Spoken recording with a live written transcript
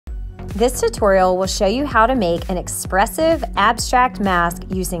This tutorial will show you how to make an expressive abstract mask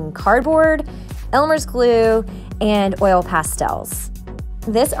using cardboard, Elmer's glue, and oil pastels.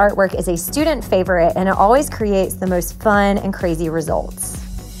 This artwork is a student favorite and it always creates the most fun and crazy results.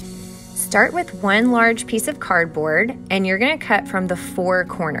 Start with one large piece of cardboard and you're going to cut from the 4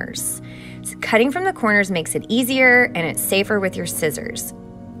 corners. So cutting from the corners makes it easier and it's safer with your scissors.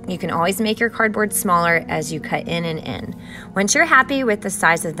 You can always make your cardboard smaller as you cut in and in. Once you're happy with the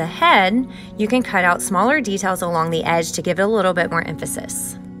size of the head, you can cut out smaller details along the edge to give it a little bit more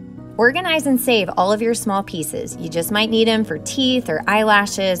emphasis. Organize and save all of your small pieces. You just might need them for teeth or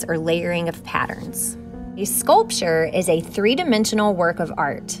eyelashes or layering of patterns. A sculpture is a 3-dimensional work of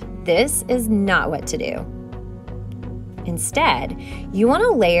art. This is not what to do. Instead, you want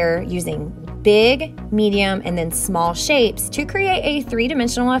to layer using big, medium, and then small shapes to create a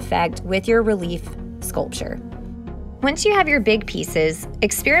 3-dimensional effect with your relief sculpture. Once you have your big pieces,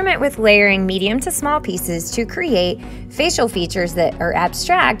 experiment with layering medium to small pieces to create facial features that are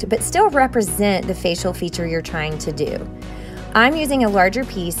abstract but still represent the facial feature you're trying to do. I'm using a larger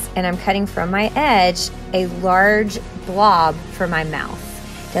piece and I'm cutting from my edge a large blob for my mouth.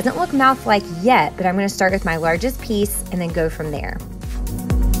 Doesn't look mouth-like yet, but I'm going to start with my largest piece and then go from there.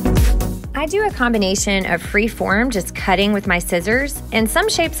 I do a combination of free form, just cutting with my scissors, and some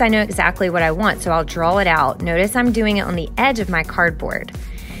shapes I know exactly what I want, so I'll draw it out. Notice I'm doing it on the edge of my cardboard.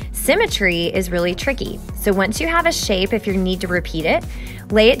 Symmetry is really tricky, so once you have a shape, if you need to repeat it,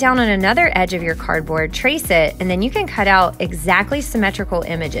 lay it down on another edge of your cardboard, trace it, and then you can cut out exactly symmetrical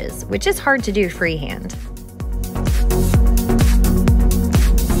images, which is hard to do freehand.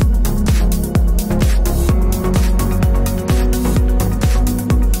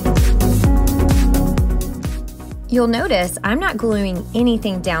 You'll notice I'm not gluing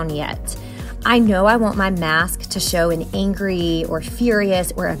anything down yet. I know I want my mask to show an angry or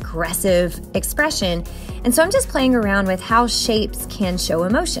furious or aggressive expression, and so I'm just playing around with how shapes can show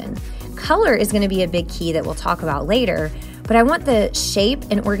emotion. Color is going to be a big key that we'll talk about later, but I want the shape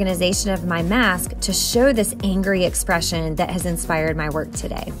and organization of my mask to show this angry expression that has inspired my work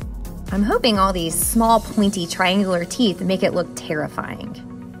today. I'm hoping all these small pointy triangular teeth make it look terrifying.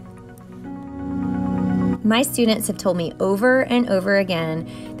 My students have told me over and over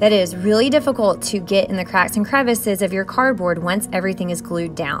again that it is really difficult to get in the cracks and crevices of your cardboard once everything is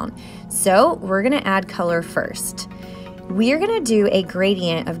glued down. So we're going to add color first. We are going to do a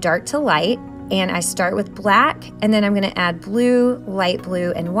gradient of dark to light, and I start with black, and then I'm going to add blue, light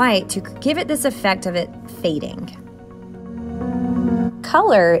blue, and white to give it this effect of it fading.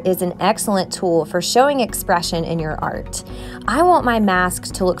 Color is an excellent tool for showing expression in your art. I want my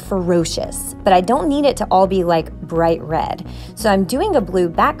mask to look ferocious, but I don't need it to all be like bright red. So I'm doing a blue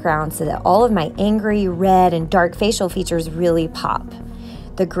background so that all of my angry, red, and dark facial features really pop.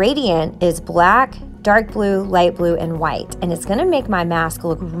 The gradient is black, dark blue, light blue, and white, and it's gonna make my mask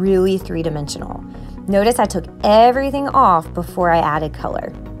look really 3-dimensional. Notice I took everything off before I added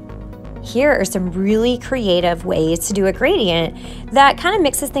color. Here are some really creative ways to do a gradient that kind of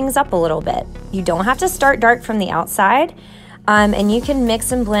mixes things up a little bit. You don't have to start dark from the outside, and you can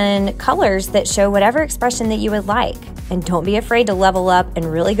mix and blend colors that show whatever expression that you would like. And don't be afraid to level up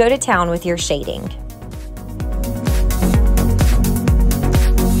and really go to town with your shading.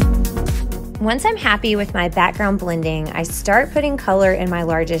 Once I'm happy with my background blending, I start putting color in my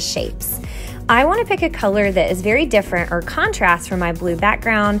largest shapes. I want to pick a color that is very different or contrast from my blue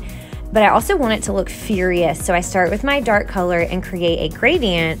background, but I also want it to look furious, so I start with my dark color and create a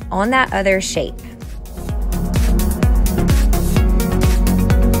gradient on that other shape.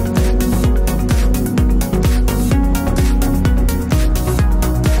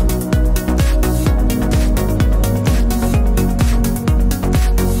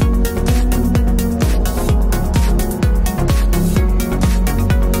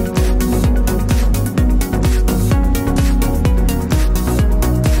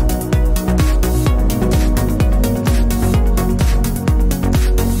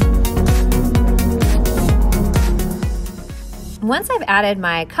 Once I've added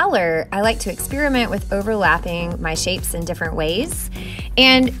my color, I like to experiment with overlapping my shapes in different ways.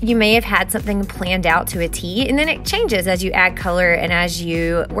 And you may have had something planned out to a T, and then it changes as you add color and as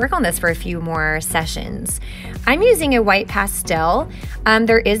you work on this for a few more sessions. I'm using a white pastel.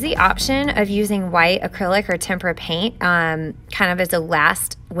 There is the option of using white acrylic or tempera paint kind of as a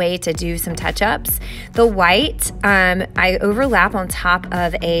last way to do some touch-ups. The white, I overlap on top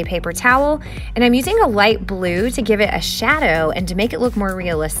of a paper towel, and I'm using a light blue to give it a shadow and to make it look more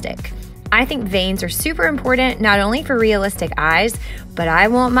realistic. I think veins are super important, not only for realistic eyes, but I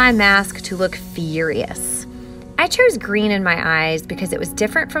want my mask to look furious. I chose green in my eyes because it was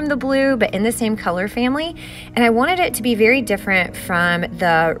different from the blue, but in the same color family. And I wanted it to be very different from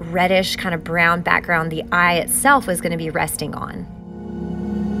the reddish kind of brown background the eye itself was going to be resting on.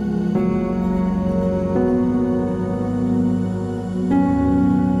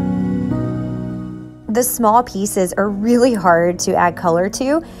 The small pieces are really hard to add color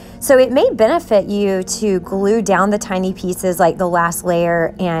to, so it may benefit you to glue down the tiny pieces like the last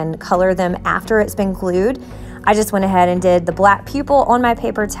layer and color them after it's been glued. I just went ahead and did the black pupil on my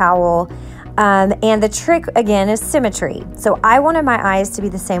paper towel, and the trick again is symmetry. So I wanted my eyes to be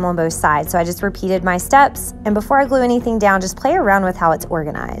the same on both sides, so I just repeated my steps, and before I glue anything down, just play around with how it's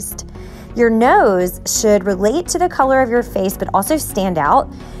organized. Your nose should relate to the color of your face but also stand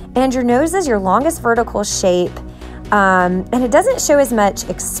out. And your nose is your longest vertical shape, and it doesn't show as much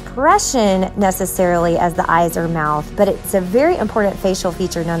expression necessarily as the eyes or mouth, but it's a very important facial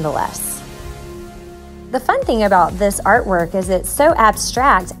feature nonetheless. The fun thing about this artwork is it's so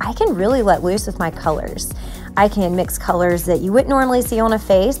abstract, I can really let loose with my colors. I can mix colors that you wouldn't normally see on a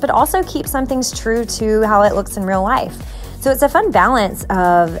face, but also keep some things true to how it looks in real life. So it's a fun balance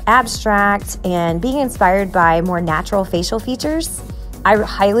of abstract and being inspired by more natural facial features. I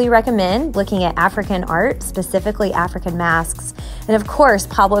highly recommend looking at African art, specifically African masks, and of course,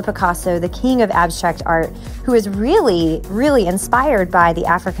 Pablo Picasso, the king of abstract art, who is really, really inspired by the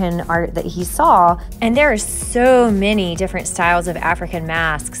African art that he saw. And there are so many different styles of African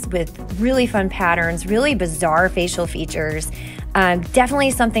masks with really fun patterns, really bizarre facial features.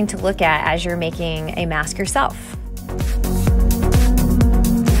 Definitely something to look at as you're making a mask yourself.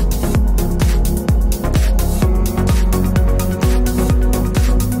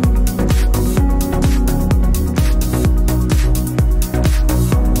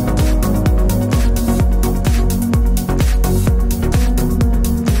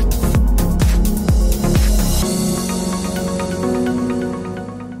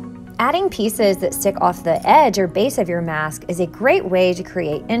 Adding pieces that stick off the edge or base of your mask is a great way to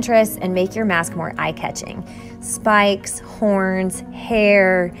create interest and make your mask more eye-catching. Spikes, horns,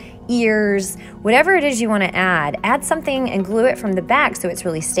 hair, ears, whatever it is you want to add something and glue it from the back so it's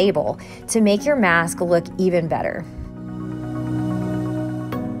really stable to make your mask look even better.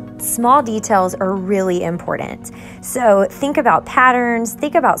 Small details are really important. So think about patterns,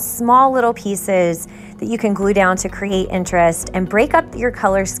 think about small little pieces that you can glue down to create interest, and break up your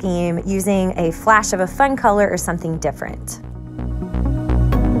color scheme using a flash of a fun color or something different.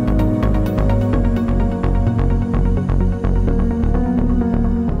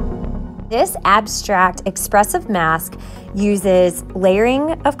 This abstract expressive mask uses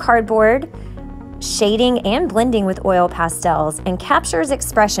layering of cardboard, shading and blending with oil pastels, and captures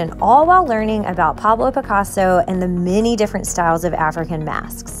expression, all while learning about Pablo Picasso and the many different styles of African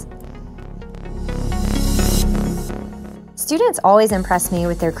masks. Students always impress me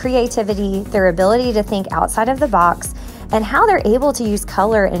with their creativity, their ability to think outside of the box, and how they're able to use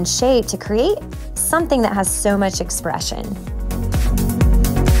color and shape to create something that has so much expression.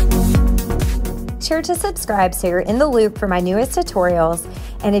 Sure to subscribe so you're in the loop for my newest tutorials,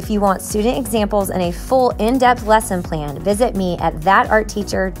 and if you want student examples and a full in-depth lesson plan, visit me at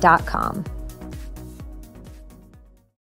thatartteacher.com.